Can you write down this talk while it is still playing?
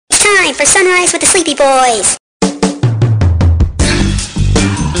time for Sunrise with the Sleepy Boys.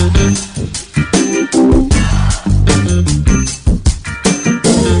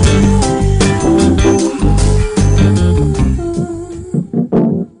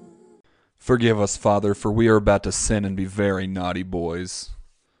 Forgive us, Father, for we are about to sin and be very naughty boys.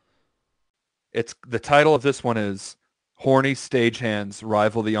 It's the title of this one is Horny Stagehands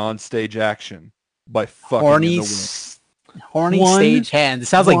Rival the On-Stage Action by fucking in the wind. Horny stage hands. It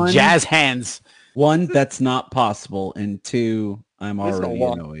sounds like jazz hands. One, that's not possible, and two, I'm already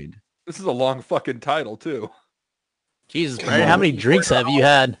annoyed. This is a long fucking title, too. Jesus, Brandon, how many drinks have you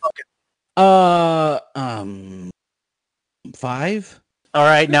had? 5? All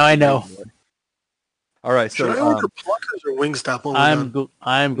right, now I know. All right, so should I order Pluckers or Wingstop?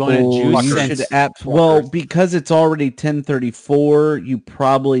 I'm going to juice. Well, because it's already 10:34, you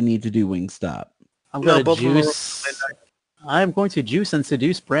probably need to do Wingstop. I'm going to juice. I'm going to juice and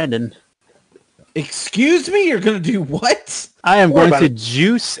seduce Brandon. Excuse me? You're going to do what? I am going to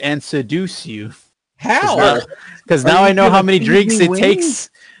juice and seduce you. How? Because now I know how many drinks it takes.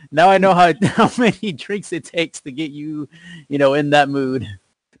 Now I know how many drinks it takes to get you, in that mood.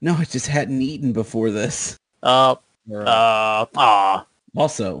 No, I just hadn't eaten before this. Also,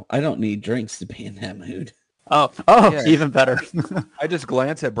 I don't need drinks to be in that mood. Yeah. Even better. I just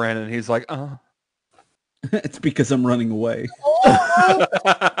glance at Brandon and he's like, It's because I'm running away.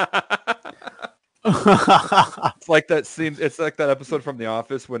 It's like that scene. It's like that episode from The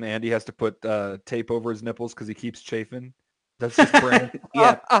Office when Andy has to put tape over his nipples because he keeps chafing. That's just Brandon.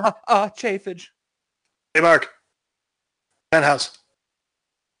 Yeah. Chafage. Hey, Mark. Penthouse.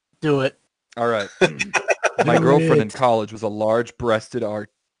 Do it. All right. My girlfriend in college was a large-breasted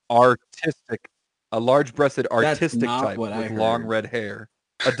artistic type with long red hair.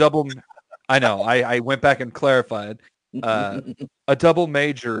 I know. I went back and clarified. A double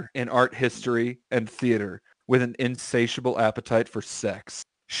major in art history and theater with an insatiable appetite for sex.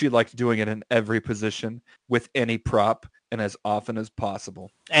 She liked doing it in every position, with any prop, and as often as possible.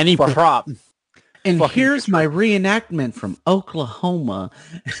 Any prop. And here's my reenactment from Oklahoma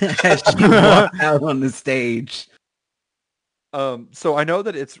as she walked out on the stage. So I know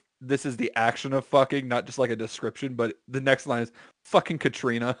that this is the action of fucking, not just like a description, but the next line is fucking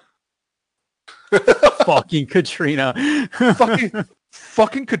Katrina. Fucking Katrina.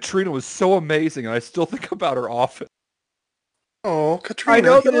 fucking Katrina was so amazing, and I still think about her often. Oh, Katrina. I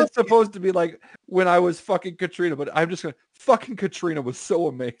know that it's supposed to be like when I was fucking Katrina, but I'm just going to fucking Katrina was so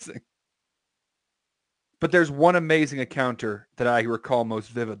amazing. But there's one amazing encounter that I recall most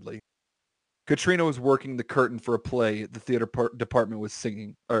vividly. Katrina was working the curtain for a play the theater department was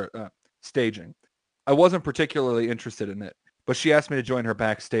staging. I wasn't particularly interested in it, but she asked me to join her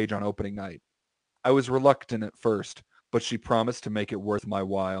backstage on opening night. I was reluctant at first, but she promised to make it worth my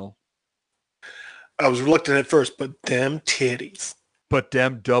while. I was reluctant at first, but them titties. But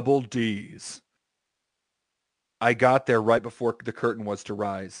them double Ds. I got there right before the curtain was to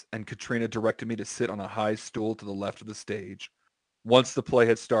rise, and Katrina directed me to sit on a high stool to the left of the stage. Once the play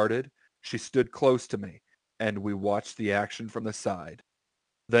had started, she stood close to me, and we watched the action from the side.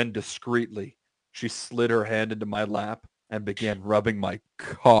 Then discreetly, she slid her hand into my lap and began rubbing my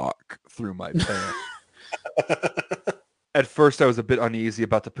cock through my pants. At first, I was a bit uneasy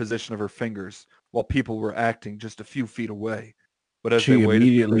about the position of her fingers, while people were acting just a few feet away. But as she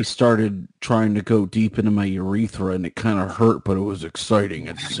immediately started trying to go deep into my urethra, and it kind of hurt, but it was exciting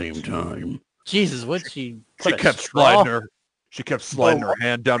at the same time. Jesus, what she kept sliding her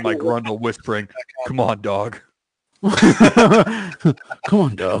hand down my grundle, whispering, "Come on, dog. Come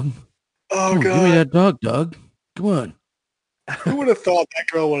on, dog. Oh, God. Give me that dog, Doug. Come on." Who would have thought that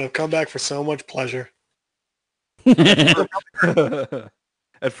girl would have come back for so much pleasure?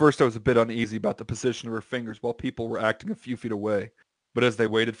 At first, I was a bit uneasy about the position of her fingers while people were acting a few feet away. But as they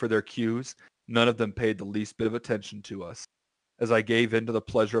waited for their cues, none of them paid the least bit of attention to us. As I gave in to the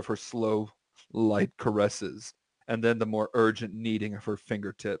pleasure of her slow, light caresses, and then the more urgent kneading of her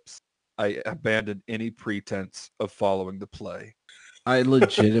fingertips, I abandoned any pretense of following the play. I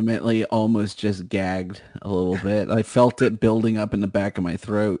legitimately almost just gagged a little bit. I felt it building up in the back of my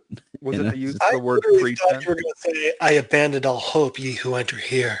throat. Was it the use of the word pretense? I pretense? thought you were going to say, "I abandoned all hope, ye who enter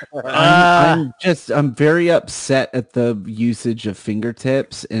here." I'm very upset at the usage of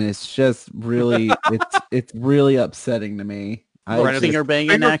fingertips, and it's just really, it's really upsetting to me. Finger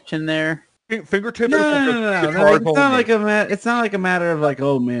banging action there. Fingertips. No. It's not like a matter of like,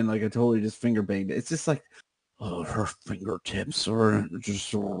 oh man, like I totally just finger banged it. It's just like, oh, her fingertips are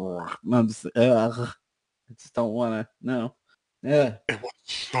just. I just don't want to. No. Yeah. It was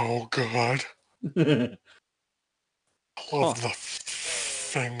so good. I love the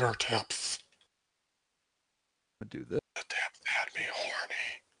fingertips. Do this. The tips had me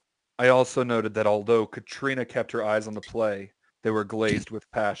horny. I also noted that although Katrina kept her eyes on the play, they were glazed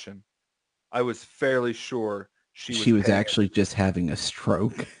with passion. I was fairly sure she was actually just having a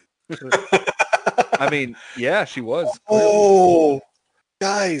stroke. I mean, yeah, she was. Oh,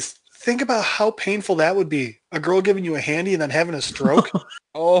 guys, think about how painful that would be. A girl giving you a handy and then having a stroke.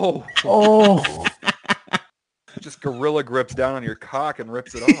 Oh. Just gorilla grips down on your cock and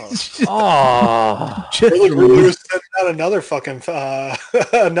rips it off. Just sent out another fucking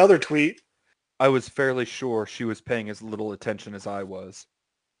another tweet. I was fairly sure she was paying as little attention as I was.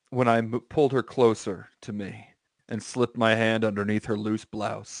 When I pulled her closer to me and slipped my hand underneath her loose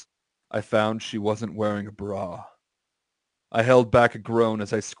blouse, I found she wasn't wearing a bra. I held back a groan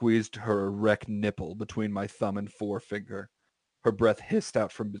as I squeezed her erect nipple between my thumb and forefinger. Her breath hissed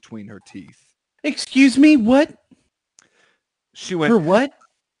out from between her teeth. Excuse me, what? She went... Her what?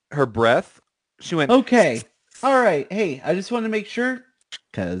 Her breath? She went... Okay. All right. Hey, I just want to make sure,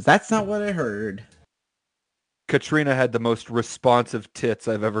 because that's not what I heard. Katrina had the most responsive tits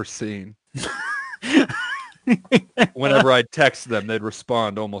I've ever seen. Whenever I'd text them, they'd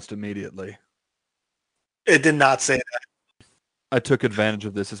respond almost immediately. It did not say that. I took advantage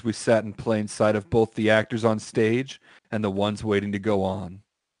of this as we sat in plain sight of both the actors on stage and the ones waiting to go on.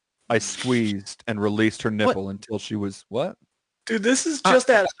 I squeezed and released her nipple until she was... What? Dude, this is just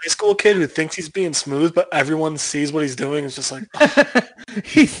that high school kid who thinks he's being smooth, but everyone sees what he's doing. It's just like...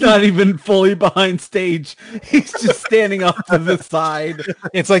 He's not even fully behind stage. He's just standing off to the side.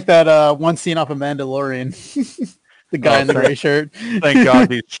 It's like that one scene off of Mandalorian. The guy in the gray shirt. Thank God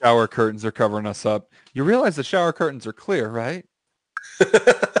these shower curtains are covering us up. You realize the shower curtains are clear, right?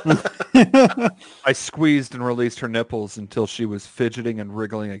 I squeezed and released her nipples until she was fidgeting and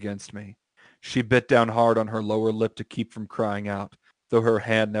wriggling against me. She bit down hard on her lower lip to keep from crying out, though her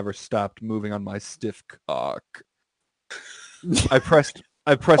hand never stopped moving on my stiff cock. I pressed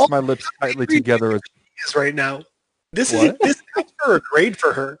my lips tightly together. Right now, this is for a grade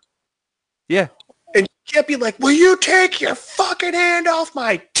for her. Yeah, and you can't be like, "Will you take your fucking hand off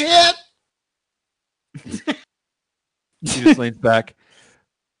my tit?" She just leans back.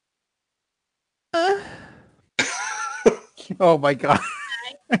 Oh my God.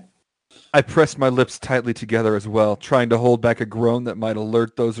 I pressed my lips tightly together as well, trying to hold back a groan that might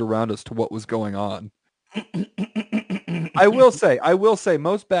alert those around us to what was going on. I will say,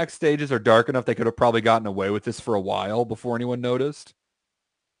 most backstages are dark enough they could have probably gotten away with this for a while before anyone noticed.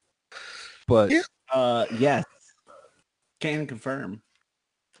 But yes, can confirm.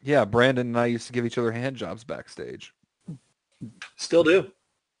 Yeah, Brandon and I used to give each other hand jobs backstage. Still do.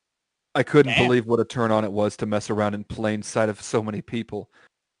 I couldn't believe what a turn on it was to mess around in plain sight of so many people.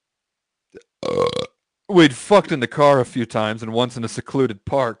 We'd fucked in the car a few times and once in a secluded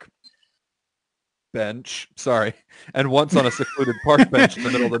park bench. Sorry. And once on a secluded park bench in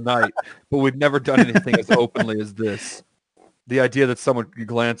the middle of the night. But we'd never done anything as openly as this. The idea that someone could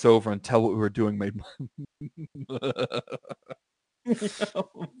glance over and tell what we were doing made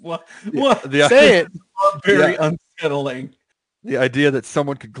What? Say it. Very unsettling. The idea that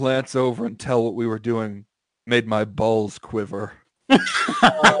someone could glance over and tell what we were doing made my balls quiver.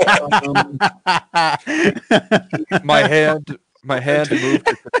 My hand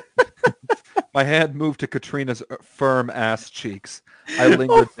moved to Katrina's firm ass cheeks. I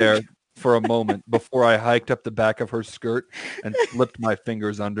lingered there for a moment before I hiked up the back of her skirt and slipped my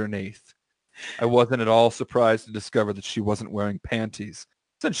fingers underneath. I wasn't at all surprised to discover that she wasn't wearing panties,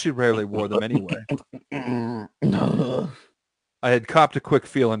 since she rarely wore them anyway. I had copped a quick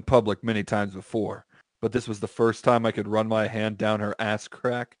feel in public many times before, but this was the first time I could run my hand down her ass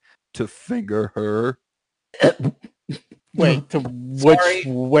crack to finger her. Wait,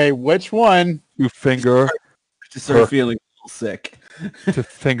 which one? To finger. I just started feeling a little sick. To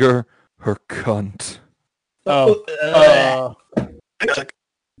finger her cunt. Oh.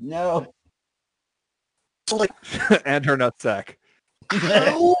 No. So like, and her nutsack.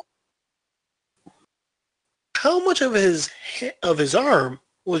 How much of his arm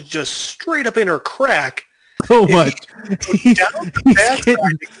was just straight up in her crack? So much. Down the backside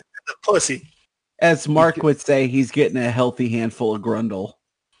to get the pussy. As Mark would say, he's getting a healthy handful of grundle.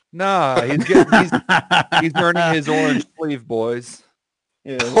 Nah, he's earning his orange sleeve, boys.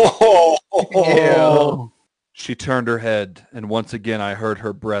 Ew. Ew. She turned her head, and once again I heard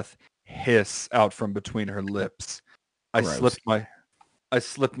her breath hiss out from between her lips. I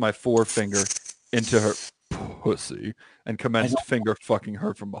slipped my forefinger into her pussy and commenced finger fucking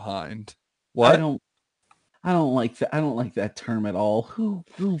her from behind. What? I don't like that. I don't like that term at all. Who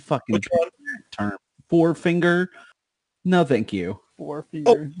fucking that term? Forefinger? No, thank you. 4 feet.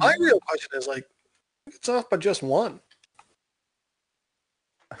 Oh, my real question is like, it's off by just one.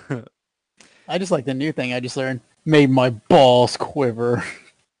 I just like the new thing I just learned. Made my balls quiver.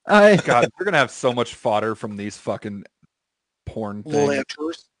 God, we're gonna have so much fodder from these fucking porn things.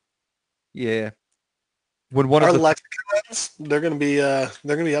 Lanters. Yeah. When one Our of the lexicons, they're gonna be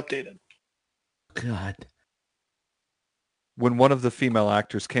updated. God. when one of the female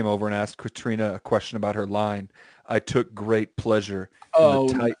actors came over and asked Katrina a question about her line, I took great pleasure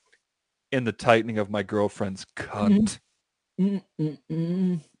in the tightening of my girlfriend's cunt.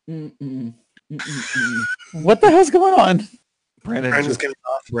 What the hell's going on? Brandon getting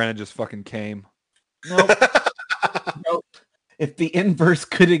off. just fucking came. Nope. Nope. If the inverse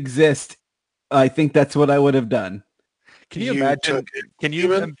could exist, I think that's what I would have done. Can you imagine? Can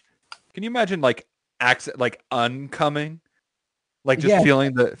you imagine like uncoming, like just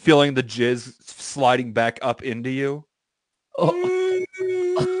feeling the jizz sliding back up into you? Oh.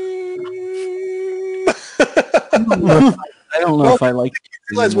 I don't know if I like it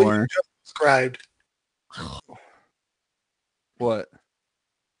anymore. What you just described. What?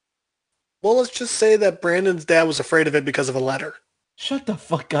 Well, let's just say that Brandon's dad was afraid of it because of a letter. Shut the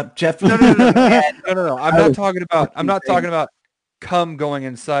fuck up, Jeff. No. I'm not talking about cum going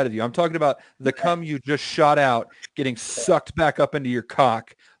inside of you. I'm talking about the cum you just shot out getting sucked back up into your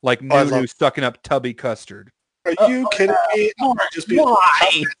cock like Nunu sucking up tubby custard. Are you kidding me?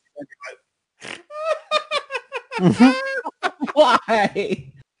 Why?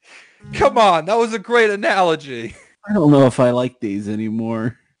 Why? Come on, that was a great analogy. I don't know if I like these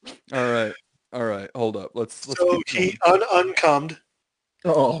anymore. All right, hold up. Let's So he uncummed.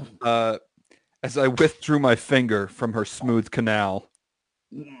 Oh. As I withdrew my finger from her smooth canal.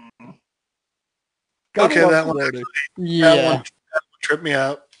 Okay, that one tripped me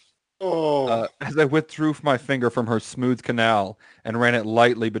out. As I withdrew my finger from her smooth canal and ran it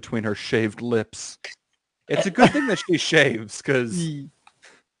lightly between her shaved lips. It's a good thing that she shaves, because...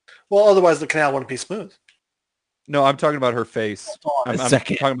 Well, otherwise the canal wouldn't be smooth. No, I'm talking about her face. I'm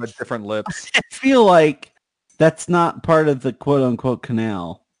talking about different lips. I feel like that's not part of the quote-unquote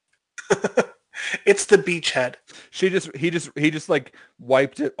canal. It's the beachhead. He just like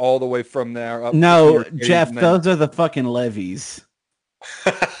wiped it all the way from there up. No, Jeff, those are the fucking levees.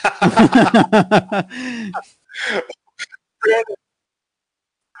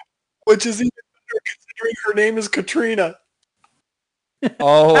 Which is even better considering her name is Katrina.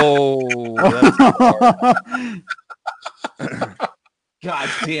 Oh, God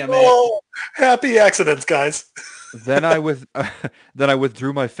damn it. Oh, happy accidents, guys. Then I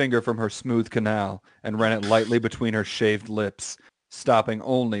withdrew my finger from her smooth canal and ran it lightly between her shaved lips, stopping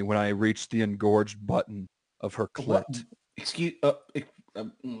only when I reached the engorged button of her clit. Excuse.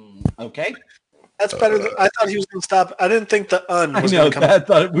 Okay. That's better than I thought he was going to stop. I didn't think the was going to come. I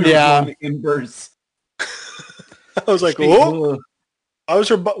thought we were going inverse. I was like, oh. Why was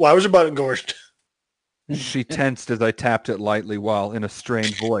her butt engorged? She tensed as I tapped it lightly while, in a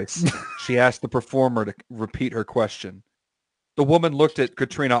strained voice, she asked the performer to repeat her question. The woman looked at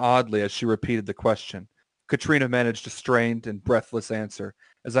Katrina oddly as she repeated the question. Katrina managed a strained and breathless answer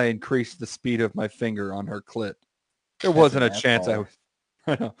as I increased the speed of my finger on her clit. There wasn't a chance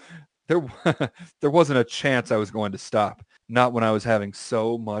there wasn't a chance I was going to stop. Not when I was having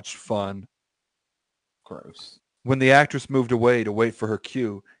so much fun. Gross. When the actress moved away to wait for her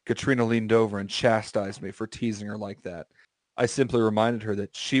cue, Katrina leaned over and chastised me for teasing her like that. I simply reminded her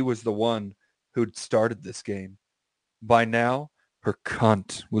that she was the one who'd started this game. By now, her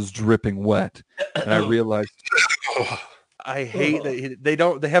cunt was dripping wet, and I realized I hate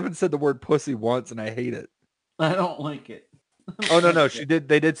that they haven't said the word pussy once, and I hate it. I don't like it. Oh no,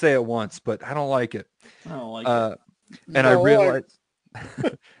 they did say it once, but I don't like it. I don't like it. And I realized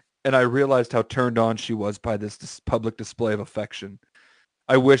and I realized how turned on she was by this public display of affection.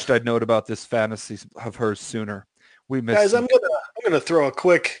 I wished I'd known about this fantasy of hers sooner. We missed. Guys, I'm gonna throw a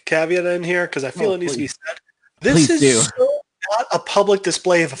quick caveat in here because I feel it needs to be said. This is so not a public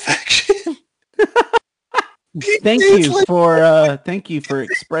display of affection. Thank you for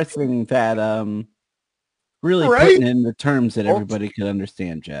expressing that. Really putting in the terms that everybody could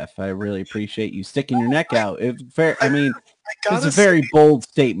understand, Jeff. I really appreciate you sticking your neck out. It's a very bold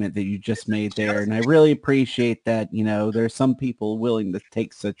statement that you just made there, and I really appreciate that. There's some people willing to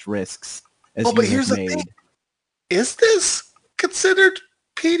take such risks as you have made. The thing. Is this considered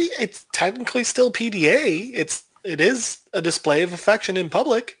PDA? It's technically still PDA. It is a display of affection in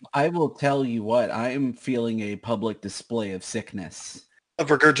public. I will tell you what, I am feeling a public display of sickness. Of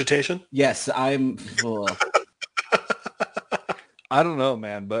regurgitation? Yes, I'm... I don't know,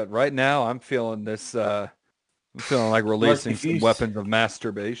 man, but right now I'm feeling this I'm feeling like releasing some weapons of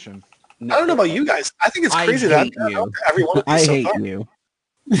masturbation. I don't know about you guys. I think it's crazy that everyone of these I so hate far. you.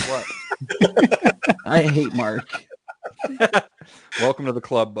 What? I hate Mark. Welcome to the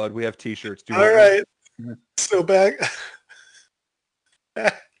club, bud. We have T-shirts. All right. So back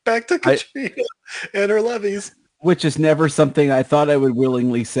to Katrina and her levies. Which is never something I thought I would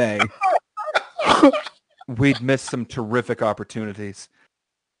willingly say. We'd missed some terrific opportunities.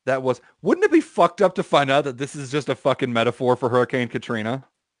 Wouldn't it be fucked up to find out that this is just a fucking metaphor for Hurricane Katrina?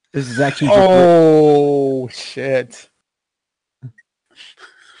 This is actually shit.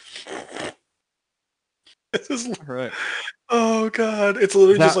 This is right. Oh god, it's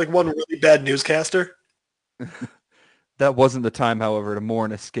literally just like one really bad newscaster. That wasn't the time, however, to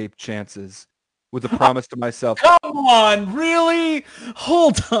mourn escape chances. With a promise to myself. Come on, really?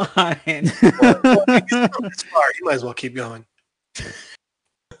 Hold on. You might as well keep going.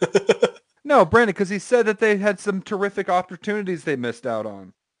 No, Brandon, because he said that they had some terrific opportunities they missed out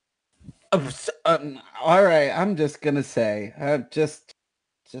on. All right, I'm just gonna say, just.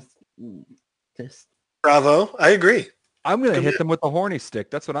 Bravo, I agree. I'm gonna hit them with a horny stick.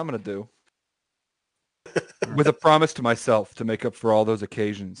 That's what I'm gonna do. With a promise to myself to make up for all those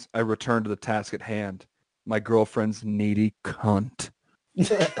occasions, I returned to the task at hand. My girlfriend's needy cunt.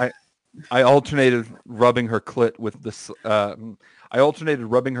 I alternated rubbing her clit with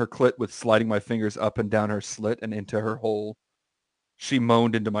sliding my fingers up and down her slit and into her hole. She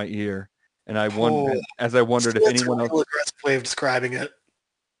moaned into my ear, and I wondered if anyone else. That's a real aggressive way of describing it.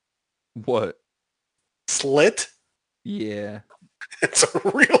 What? Slit? Yeah. It's a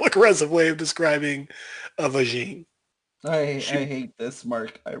real aggressive way of describing a vagine. I hate this,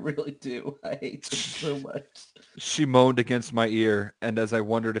 Mark. I really do. I hate this so much. She moaned against my ear, and as I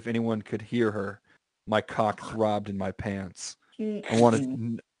wondered if anyone could hear her, my cock throbbed in my pants.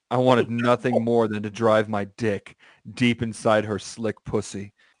 I wanted nothing more than to drive my dick deep inside her slick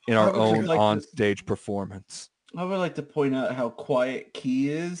pussy in our own on-stage performance. I would like to point out how quiet Key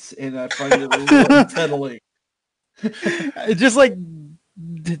is, and I find it a little unsettling. Just like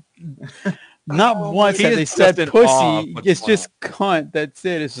not once have they said pussy. It's just cunt. That's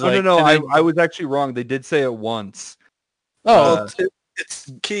it. It's no. I was actually wrong. They did say it once. Oh,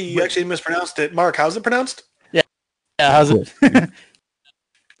 it's Key. You actually mispronounced it. Mark, how's it pronounced? Yeah. How's it?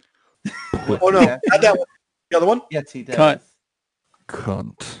 Oh no, not that one. The other one? Yes, he does.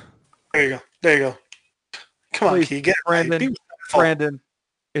 Cunt. There you go. Come on, Key. Get Brandon. Brandon.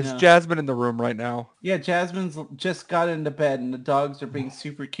 Is Jasmine in the room right now? Yeah, Jasmine's just got into bed, and the dogs are being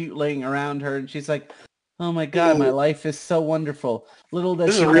super cute laying around her, and she's like, oh my god, my life is so wonderful. Little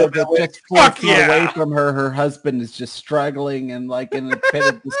does she know that just 4 feet away from her, her husband is just struggling and like in a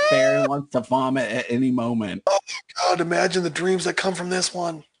pit of despair and wants to vomit at any moment. Oh my god, imagine the dreams that come from this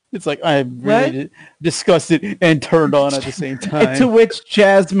one. It's like I'm really disgusted and turned on at the same time. To which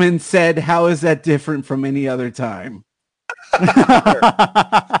Jasmine said, how is that different from any other time?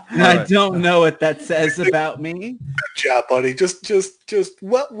 I don't know what that says about me. Good job, buddy. Just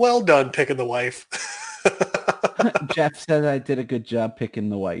well done picking the wife. Jeff said I did a good job picking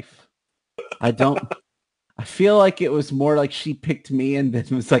the wife. I feel like it was more like she picked me and then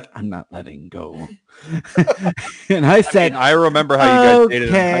was like, I'm not letting go. And I said, I remember how you guys dated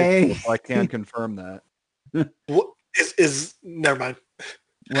in high school, so I can confirm that. What is never mind.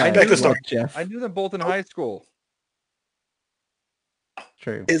 Right. I knew them both in high school.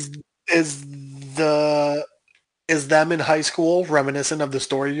 True. Is them in high school reminiscent of the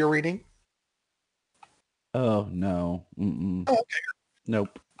story you're reading? Oh no. Mm-mm. Oh, okay.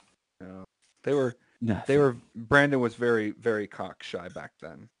 Nope. No. They were Brandon was very, very cock shy back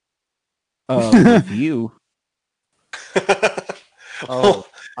then. With you. Oh,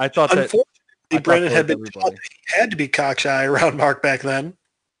 I thought that unfortunately Brandon had been taught that he had to be cock shy around Mark back then,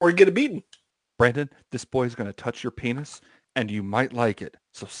 or he'd get a beating. Brandon, this boy's gonna touch your penis and you might like it,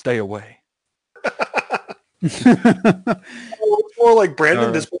 so stay away. It's more like,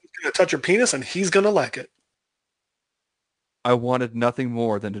 Brandon, this boy's going to touch your penis and he's going to like it. I wanted nothing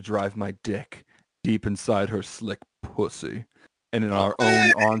more than to drive my dick deep inside her slick pussy and in our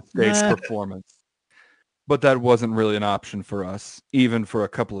own on-stage performance. But that wasn't really an option for us, even for a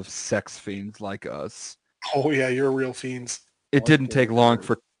couple of sex fiends like us. Oh yeah, you're real fiends. It didn't take long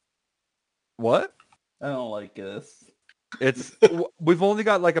for... What? I don't like this. We've only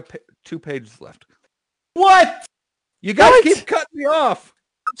got like 2 pages left. What? You guys keep cutting me off.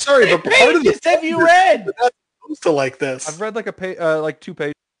 I'm sorry, but part of this have you read? You're not supposed to like this. I've read like 2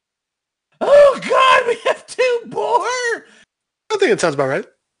 pages. Oh God, we have 2 more. I think it sounds about right.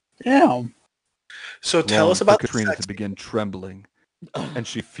 Damn. So tell us about Katrina to begin trembling and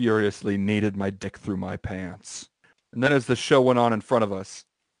she furiously kneaded my dick through my pants. And then as the show went on in front of us,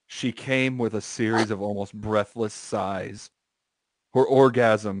 she came with a series of almost breathless sighs. Her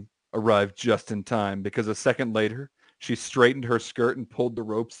orgasm arrived just in time because a second later, she straightened her skirt and pulled the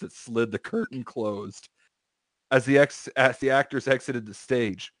ropes that slid the curtain closed. As the actors exited the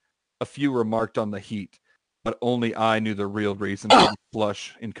stage, a few remarked on the heat, but only I knew the real reason for the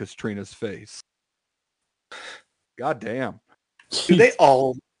flush in Katrina's face. God damn. Dude, they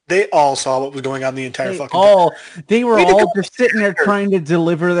all saw what was going on the entire fucking They were all just sitting there trying to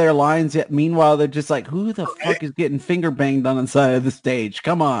deliver their lines, yet meanwhile they're just like, who the fuck is getting finger banged on the side of the stage?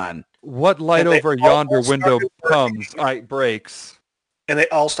 Come on. What light over yonder window comes, breaks. And they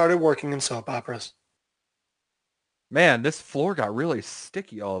all started working in soap operas. Man, this floor got really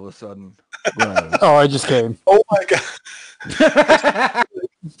sticky all of a sudden. Right. Oh, I just came. Oh my god.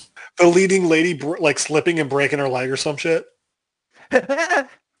 The leading lady like slipping and breaking her leg or some shit.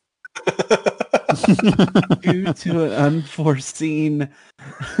 Due to an unforeseen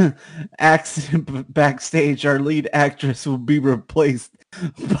accident backstage, our lead actress will be replaced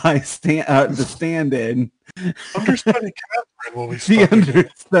by the stand-in. Understudy Catherine will be the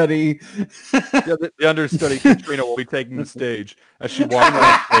understudy. The understudy Katrina will be taking the stage as she walks out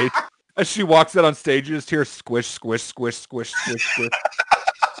on stage. As she walks out on stage, you just hear squish, squish, squish, squish, squish, squish.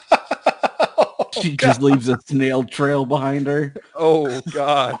 She just leaves a snail trail behind her. Oh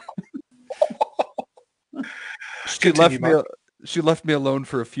God. She left me alone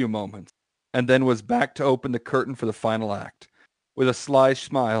for a few moments, and then was back to open the curtain for the final act. With a sly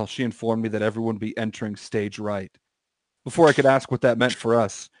smile, she informed me that everyone would be entering stage right. Before I could ask what that meant for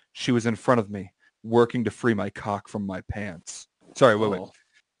us, she was in front of me, working to free my cock from my pants. Sorry, wait.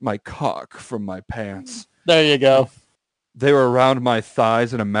 My cock from my pants. There you go. They were around my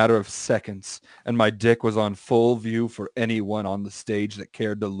thighs in a matter of seconds, and my dick was on full view for anyone on the stage that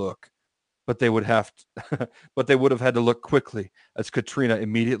cared to look. But they would have had to look quickly, as Katrina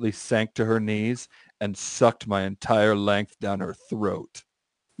immediately sank to her knees and sucked my entire length down her throat.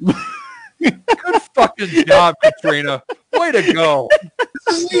 Good fucking job, Katrina. Way to go.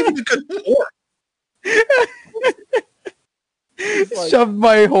 This isn't even a good pour. Shoved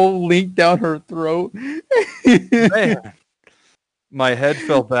my whole link down her throat. Man. My head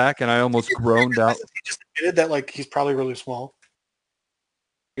fell back and I almost groaned out. He just admitted that like he's probably really small.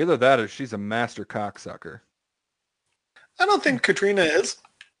 Either that or she's a master cocksucker. I don't think Katrina is.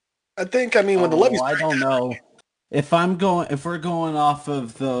 I mean when the levee's I don't know. If we're going off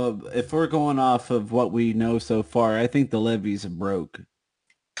of what we know so far, I think the levees are broke.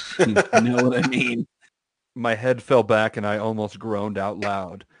 You know what I mean? My head fell back and I almost groaned out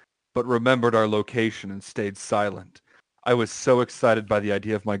loud, but remembered our location and stayed silent. I was so excited by the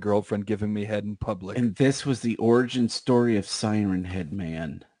idea of my girlfriend giving me head in public. And this was the origin story of Siren Head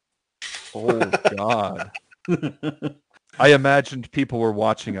Man. Oh, God. I imagined people were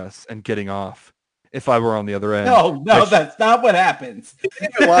watching us and getting off. If I were on the other end. No, that's not what happens. If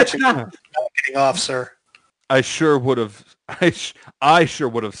you're watching, not getting off, sir. I sure would have. I sure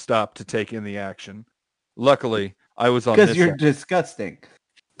would have stopped to take in the action. Luckily, I was on this because you're end. Disgusting.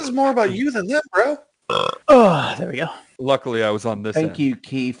 This is more about you than them, bro. Oh, there we go. Luckily, I was on this Thank end. you,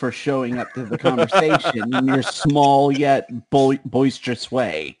 Key, for showing up to the conversation in your small yet boisterous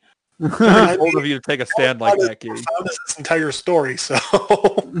way. Very bold of you to take a stand like that, Key. This entire story, so.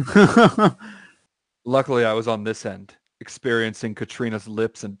 Luckily, I was on this end, experiencing Katrina's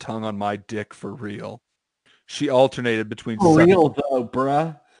lips and tongue on my dick for real. She alternated between... For real, though,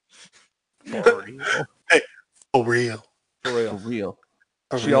 bruh. For real. Hey, for real. For real. For real.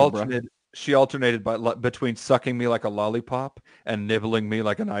 She alternated between sucking me like a lollipop and nibbling me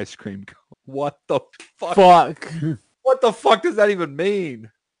like an ice cream cone. What the fuck? What the fuck does that even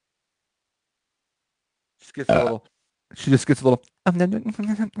mean? She just gets a little...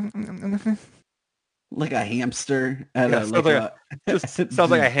 Like a hamster at Yeah,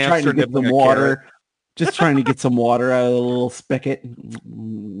 sounds like a hamster trying to get nibbling some a water. carrot. Just trying to get some water out of the little spigot.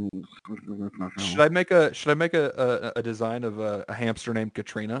 Should I make a design of a hamster named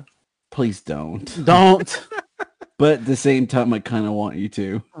Katrina? Please don't. Don't. But at the same time, I kind of want you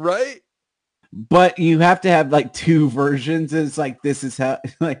to. Right? But you have to have like two versions. It's like, this is how,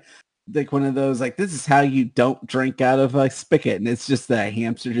 like one of those, like, this is how you don't drink out of a spigot. And it's just that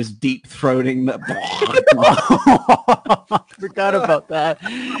hamster just deep throating the... Forgot about that.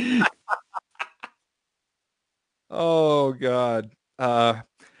 Oh, God. I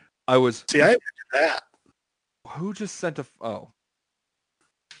was... See, I did that. Who just sent a... Oh.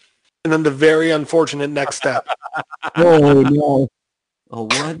 And then the very unfortunate next step. Oh, no. A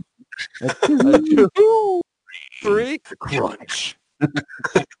one? A two? 2, 3, crunch.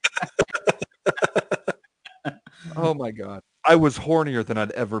 Oh my god. I was hornier than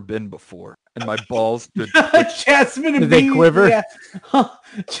I'd ever been before, and my balls stood twitch. Jasmine Did they quiver? Yeah.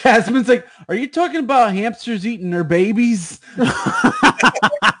 Jasmine's like, are you talking about hamsters eating their babies?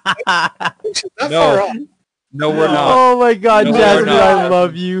 No. No, we're not. Oh my god, No, we're Jasmine, not. I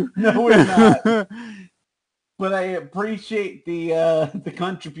love you. No, we're not. But I appreciate the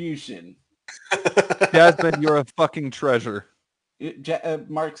contribution. Jasmine, you're a fucking treasure.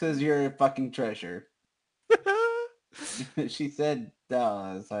 Mark says you're a fucking treasure. She said,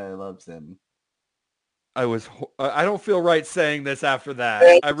 Sire loves him. I don't feel right saying this after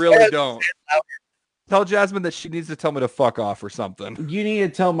that. I really don't. Tell Jasmine that she needs to tell me to fuck off or something. You need to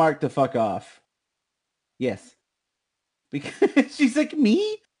tell Mark to fuck off. Yes. Because she's like,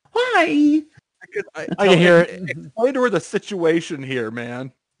 me? Why? I can hear it. Explain to her the situation here,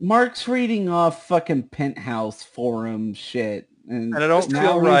 man. Mark's reading off fucking Penthouse forum shit. And I don't now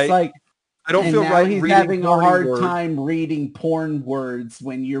feel he's right. like, I don't and feel now right he's reading having a porn hard words. time reading porn words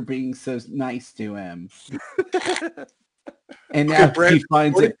when you're being so nice to him. And now Brad, she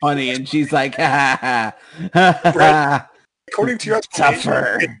finds it funny, and she's like, ha ha ha. According to your explanation,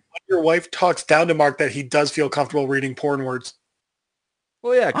 Tougher. when your wife talks down to Mark that he does feel comfortable reading porn words.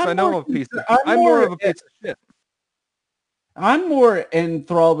 Well, yeah, because I know I'm a piece of I'm more of a piece of shit. I'm more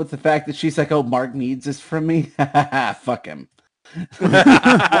enthralled with the fact that she's like, oh, Mark needs this from me. Fuck him.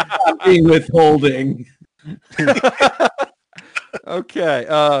 I'm being withholding. Okay.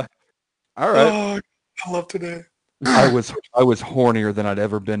 All right. Oh, I love today. I was hornier than I'd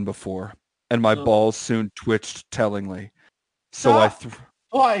ever been before, and my balls soon twitched tellingly. So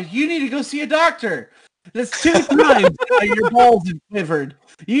Boy, you need to go see a doctor. That's 2 times your balls have quivered.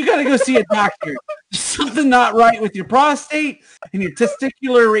 You got to go see a doctor. There's something not right with your prostate and your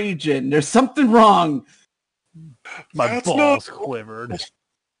testicular region. There's something wrong. My That's balls not- quivered.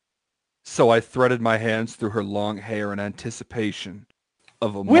 So I threaded my hands through her long hair in anticipation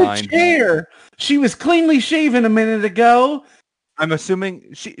of a Which mind. hair? She was cleanly shaven a minute ago. I'm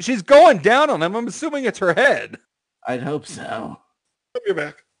assuming she's going down on him. I'm assuming it's her head. I'd hope so. You're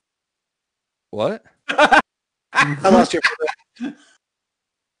back. What? I lost you.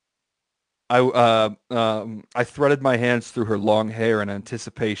 I threaded my hands through her long hair in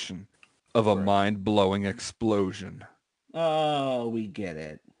anticipation of a mind-blowing explosion. Oh, we get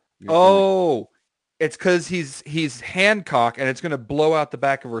it. Oh, it's because he's Hancock, and it's going to blow out the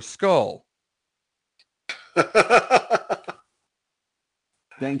back of her skull.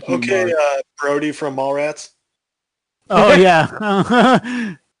 Thank you. Okay, Mark. Brody from Mallrats. Oh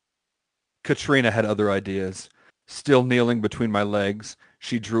yeah. Katrina had other ideas. Still kneeling between my legs,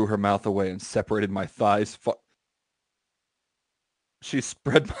 she drew her mouth away and separated my thighs. She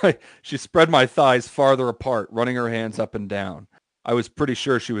spread my thighs farther apart, running her hands up and down. I was pretty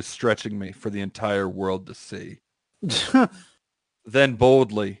sure she was stretching me for the entire world to see. Then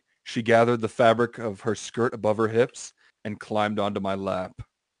boldly, she gathered the fabric of her skirt above her hips and climbed onto my lap.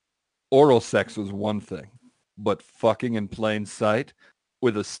 Oral sex was one thing, but fucking in plain sight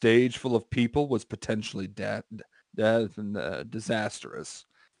with a stage full of people was potentially disastrous.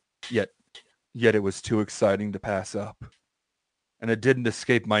 Yet it was too exciting to pass up. And it didn't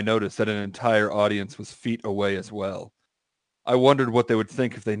escape my notice that an entire audience was feet away as well. I wondered what they would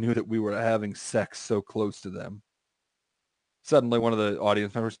think if they knew that we were having sex so close to them. Suddenly, one of the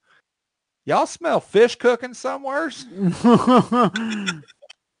audience members, "Y'all smell fish cooking somewheres?"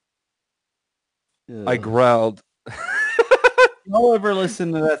 I growled. Y'all ever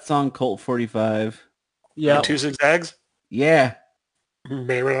listen to that song Colt 45? Yeah. 2 zigzags. Yeah.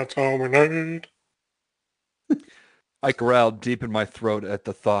 Maybe that's all we need. I growled deep in my throat at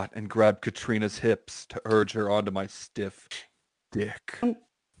the thought and grabbed Katrina's hips to urge her onto my stiff dick.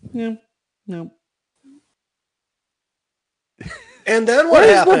 Yeah. No. And then what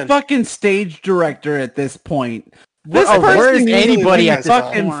Where's happened? the fucking stage director at this point? This This where person is needs to anybody be at this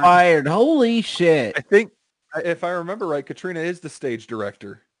fucking point? fired. Holy shit. I think, if I remember right, Katrina is the stage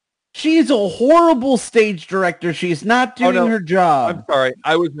director. She's a horrible stage director. She's not doing no. her job. I'm sorry,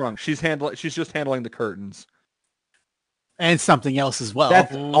 I was wrong. She's just handling the curtains. And something else as well.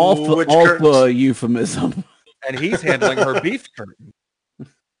 That's also Which a curtains? euphemism. And he's handling her beef curtain.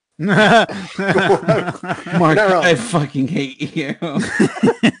 Mark, Not wrong. I fucking hate you.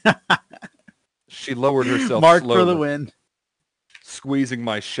 She lowered herself Mark slowly, for the win. squeezing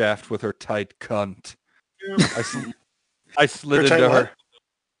my shaft with her tight cunt. I slid Her tight into what? her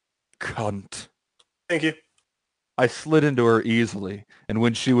cunt. Thank you. I slid into her easily, and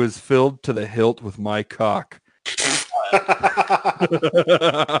when she was filled to the hilt with my cock,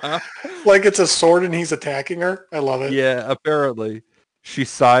 Like it's a sword and he's attacking her. I love it. yeah, apparently, She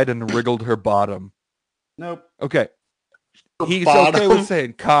sighed and wriggled her bottom. Nope. Okay. He's bottom. okay with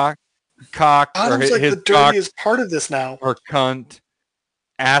saying cock, Bottom's or like his the cock, dirtiest part of this now. or cunt,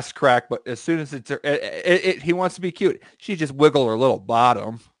 ass crack. But as soon as he wants to be cute, she just wiggle her little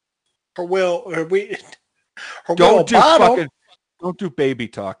bottom. Don't do baby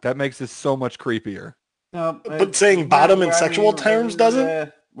talk. That makes this so much creepier. No, but saying bottom in sexual terms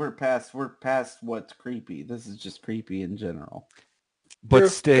doesn't. We're past what's creepy. This is just creepy in general.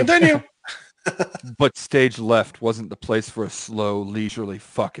 But Continue. But stage left wasn't the place for a slow, leisurely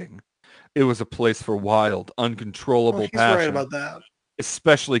fucking. It was a place for wild, uncontrollable he's passion. right about that.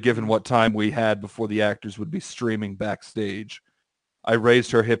 Especially given what time we had before the actors would be streaming backstage. I raised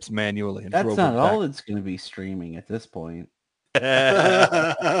her hips manually and drove her back. That's not all it's going to be streaming at this point.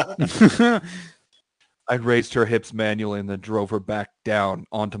 I raised her hips manually and then drove her back down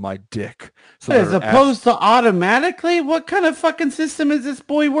onto my dick. So As opposed to automatically? What kind of fucking system is this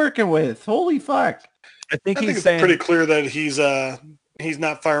boy working with? Holy fuck. I think it's pretty clear that he's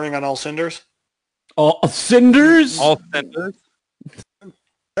not firing on all cinders. All cinders? All cinders? Did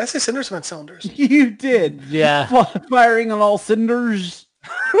I say cinders? I meant cylinders. You did. Yeah. Firing on all cinders.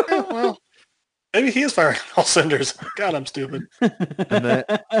 Yeah, well, maybe he is firing on all cinders. God, I'm stupid.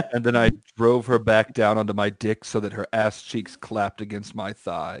 And then I drove her back down onto my dick so that her ass cheeks clapped against my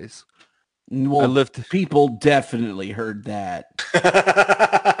thighs. Well, people definitely heard that.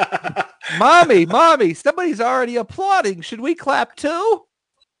 Mommy, somebody's already applauding. Should we clap too?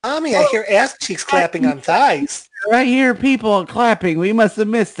 Mommy, I hear ass cheeks clapping on thighs. Right here, people clapping. We must have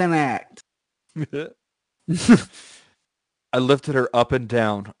missed an act. I lifted her up and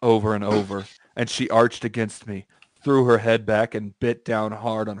down, over and over, and she arched against me, threw her head back, and bit down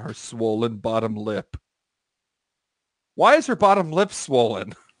hard on her swollen bottom lip. Why is her bottom lip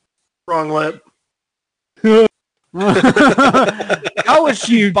swollen? Wrong lip. How is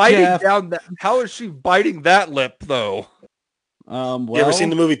she biting Jeff. down that? How is she biting that lip though? Well, You ever seen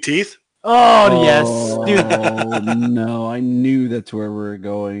the movie Teeth? Oh, yes. Dude. Oh, no. I knew that's where we were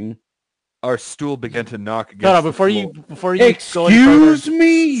going. Our stool began to knock against No, the before floor. you go any Excuse further.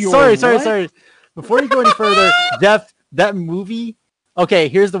 me? Sorry. Before you go any further, Jeff, that movie. Okay,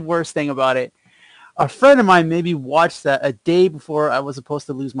 here's the worst thing about it. A friend of mine maybe watched that a day before I was supposed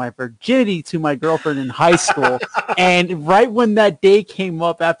to lose my virginity to my girlfriend in high school, and right when that day came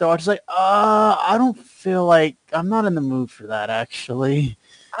up after, I was just like, I don't feel like I'm not in the mood for that. Actually,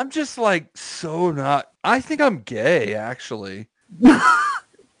 I'm just like so not. I think I'm gay actually. I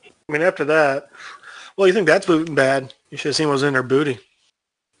mean, after that, well, you think that's bad? You should have seen what was in her booty.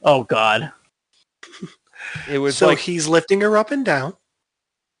 oh God. It was So like he's lifting her up and down.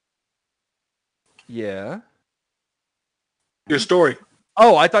 yeah. Your story.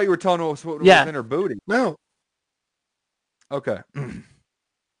 Oh, I thought you were telling us what was in her booty. No. Okay.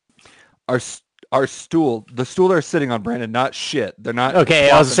 Our stool, the stool they're sitting on, Brandon, not shit. They're not. Okay,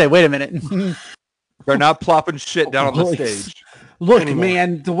 I was gonna say, wait a minute. They're not plopping shit down on the stage. Look, anymore.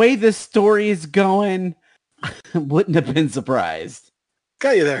 man, the way this story is going, wouldn't have been surprised.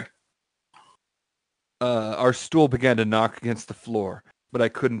 Got you there. Our stool began to knock against the floor, but I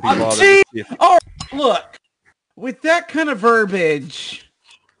couldn't be bothered. gee! To see if Oh, look, with that kind of verbiage,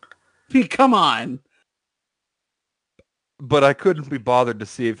 come on. But I couldn't be bothered to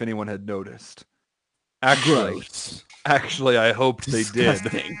see if anyone had noticed. Gross. Actually, I hoped they did.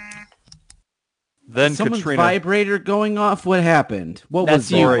 Disgusting. Then Someone's Katrina vibrator going off? What happened? What That's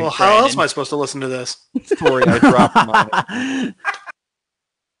was you. that? Sorry, Well, how else am I supposed to listen to this? story I dropped mine.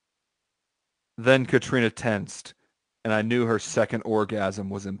 Then Katrina tensed, and I knew her second orgasm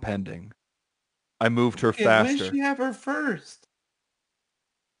was impending. I moved her When faster. did she have her first?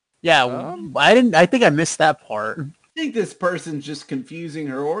 Yeah, I think I missed that part. I think this person's just confusing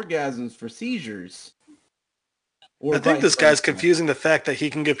her orgasms for seizures. Or I think vice this guy's versa. confusing the fact that he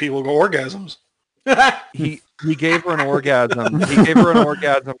can give people orgasms. He gave her an orgasm. He gave her an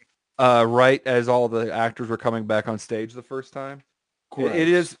orgasm right as all the actors were coming back on stage the first time. Correct.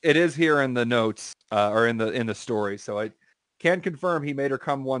 It is here in the notes or in the story, so I can confirm he made her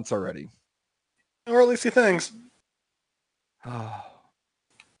come once already. Or at least he thinks.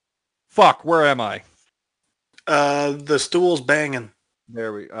 Fuck, where am I? The stool's banging.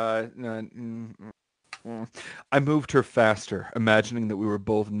 There we. I moved her faster, imagining that we were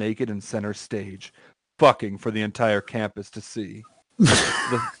both naked in center stage, fucking for the entire campus to see.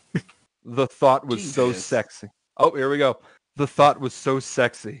 The thought was so Jesus. sexy. Oh, here we go. The thought was so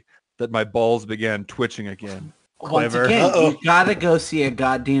sexy that my balls began twitching again. Once Clever. again, Uh-oh. you gotta go see a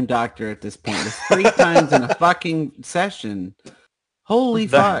goddamn doctor at this point. It's 3 times in a fucking session. Holy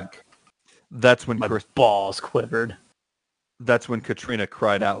That- fuck. That's when My balls quivered. That's when Katrina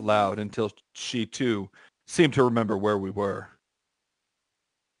cried out loud until she, too, seemed to remember where we were.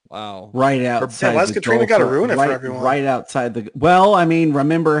 Wow. Right outside. Yeah, why's the Katrina Gulf, got to ruin it for right, everyone? right outside the. Well, I mean,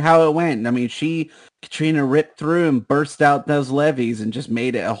 remember how it went. I mean, Katrina ripped through and burst out those levees and just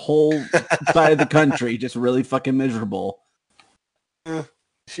made it a whole side of the country just really fucking miserable.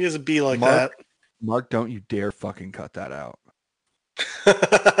 She is a bee like Mark, don't you dare fucking cut that out.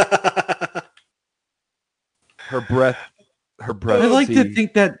 that. Her breath. I like to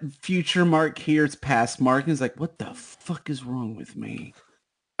think that future Mark hears past Mark and is like, "What the fuck is wrong with me?"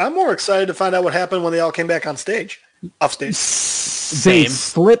 I'm more excited to find out what happened when they all came back on stage. Off stage. They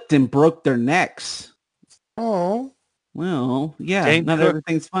slipped and broke their necks. Oh. Well, yeah, Dane not Cook-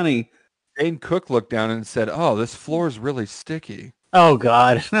 everything's funny. Dane Cook looked down and said, "Oh, this floor is really sticky." Oh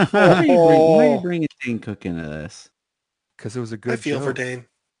God. Why are you bringing Dane Cook into this? Because it was a good I feel joke. for Dane.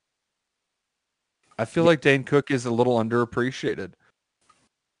 I feel like Dane Cook is a little underappreciated.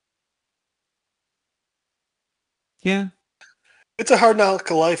 Yeah. It's a hard knock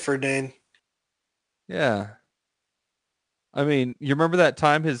of life for Dane. Yeah. I mean, you remember that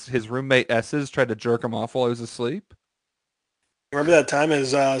time his roommate S's tried to jerk him off while he was asleep? Remember that time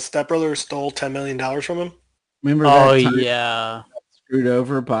his stepbrother stole $10 million from him? Remember that time yeah. screwed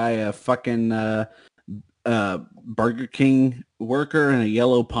over by a fucking Burger King worker in a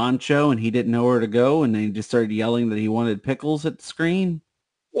yellow poncho and he didn't know where to go and they just started yelling that he wanted pickles at the screen?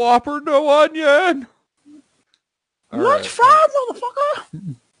 Whopper, no onion. All Lunch right. fry,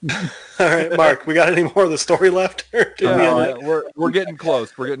 motherfucker. All right, Mark, we got any more of the story left? Or did we end it? We're getting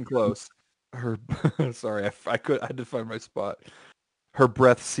close. We're getting close. Her, sorry, I had to find my spot. Her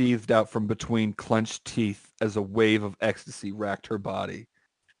breath seethed out from between clenched teeth as a wave of ecstasy racked her body.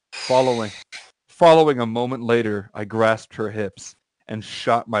 Following a moment later, I grasped her hips and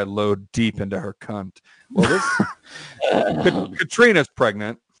shot my load deep into her cunt. Well, this Katrina's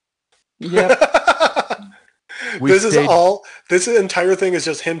pregnant. Yep. This entire thing is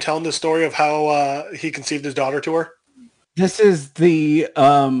just him telling the story of how he conceived his daughter to her. This is the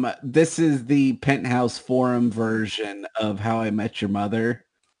Penthouse forum version of How I Met Your Mother.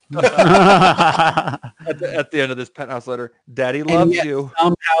 At the end of this Penthouse letter, Daddy loves you.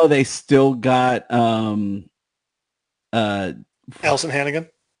 Somehow they still got Allison Hannigan.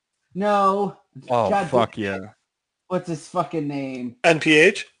 No. Oh, God fuck damn it. yeah. What's his fucking name?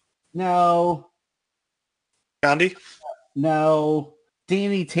 NPH. No. Gandhi. No.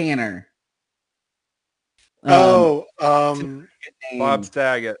 Danny Tanner. Bob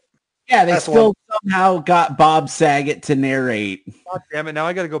Saget. Yeah, they That's still somehow got Bob Saget to narrate. God damn it. Now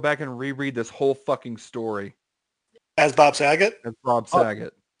I got to go back and reread this whole fucking story. As Bob Saget? As Bob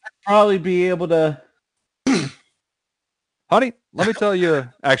Saget. Probably be able to... Honey, let me tell you.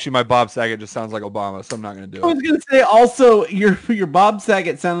 Actually, my Bob Saget just sounds like Obama, so I'm not going to do I was it. going to say also, your Bob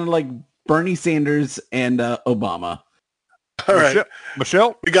Saget sounded like Bernie Sanders and Obama. All right.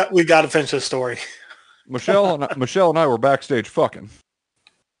 Michelle? We got to finish this story. Michelle and I were backstage fucking.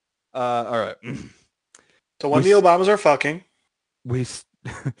 All right. So when the Obamas are fucking, we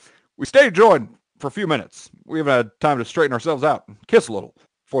stayed joined for a few minutes. We even had time to straighten ourselves out and kiss a little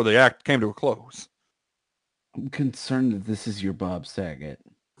before the act came to a close. I'm concerned that this is your Bob Saget.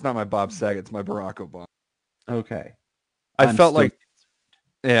 It's not my Bob Saget. It's my Barack Obama. Okay. I felt like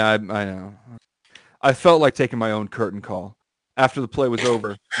I know. I felt like taking my own curtain call. After the play was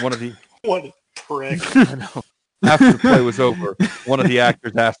over, what a prick. I know. After the play was over, one of the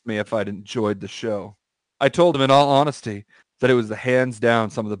actors asked me if I'd enjoyed the show. I told him in all honesty that it was the hands down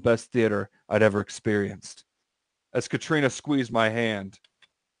some of the best theater I'd ever experienced. As Katrina squeezed my hand,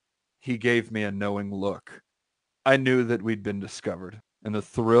 he gave me a knowing look. I knew that we'd been discovered, and the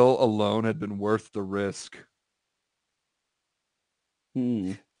thrill alone had been worth the risk.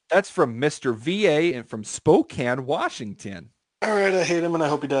 That's from Mr. VA and from Spokane, Washington. All right, I hate him and I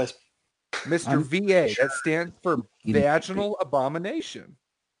hope he dies. Mr. VA, that stands for Vaginal Abomination.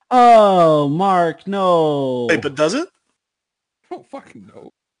 Oh, Mark, no. Wait, but does it? Oh, fucking no.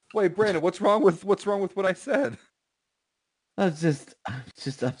 Wait, Brandon, what's wrong with what I said? I'm just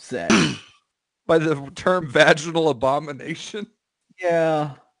upset. By the term vaginal abomination?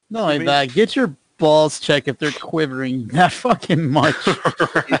 Yeah. Not like that. Get your balls checked if they're quivering that fucking much. Go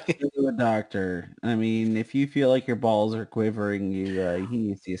to a doctor. I mean, if you feel like your balls are quivering, you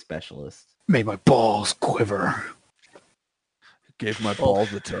need to see a specialist. Made my balls quiver. Gave my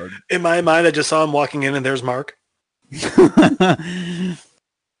balls a tug. In my mind, I just saw him walking in and there's Mark.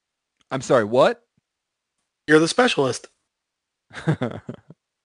 I'm sorry, what? You're the specialist.